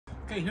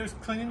Okay, here's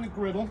cleaning the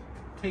griddle.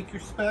 Take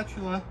your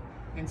spatula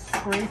and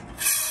scrape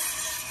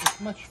as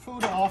much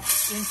food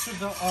off into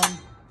the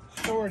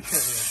storage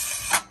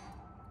area.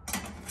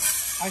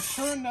 I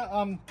turn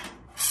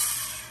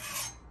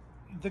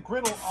the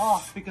griddle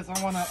off because I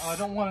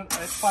don't want it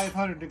at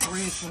 500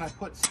 degrees when I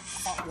put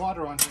hot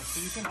water on here.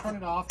 So you can turn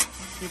it off,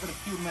 give it a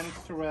few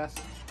minutes to rest,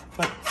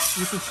 but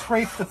you can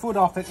scrape the food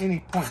off at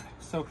any point.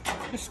 So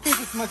just scrape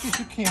as much as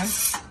you can.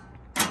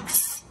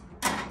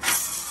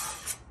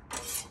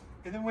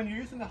 And then when you're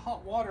using the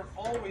hot water,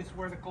 always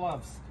wear the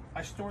gloves.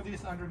 I store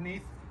these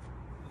underneath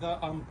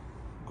the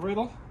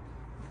griddle.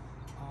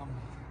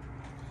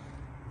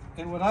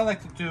 And what I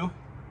like to do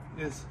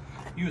is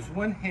use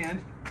one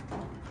hand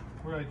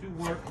where I do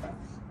work.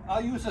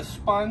 I'll use a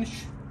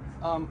sponge.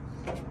 I'll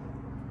put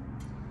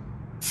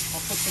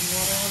some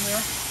water on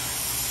there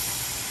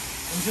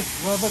and just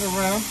rub it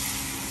around.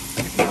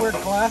 If you wear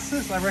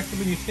glasses, I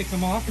recommend you take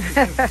them off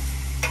because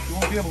you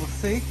won't be able to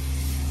see.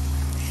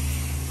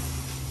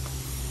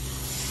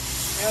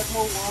 Add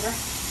more water,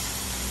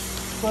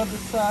 scrub the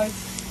sides.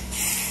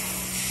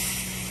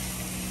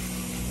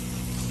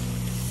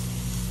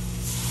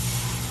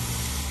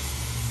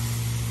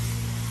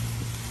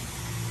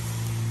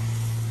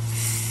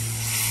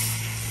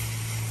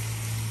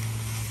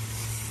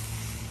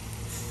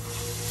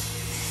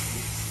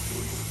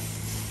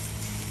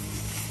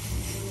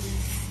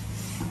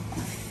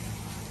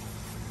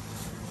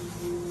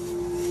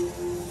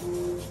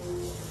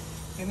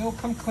 And it'll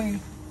come clean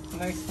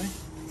nicely.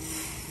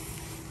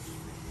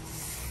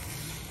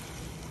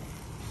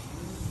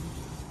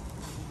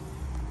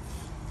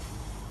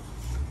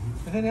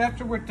 And then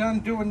after we're done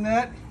doing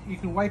that, you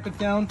can wipe it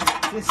down.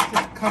 This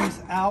just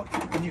comes out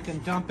and you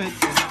can dump it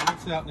and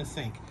rinse it out in the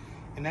sink.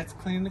 And that's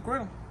cleaning the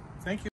griddle. Thank you.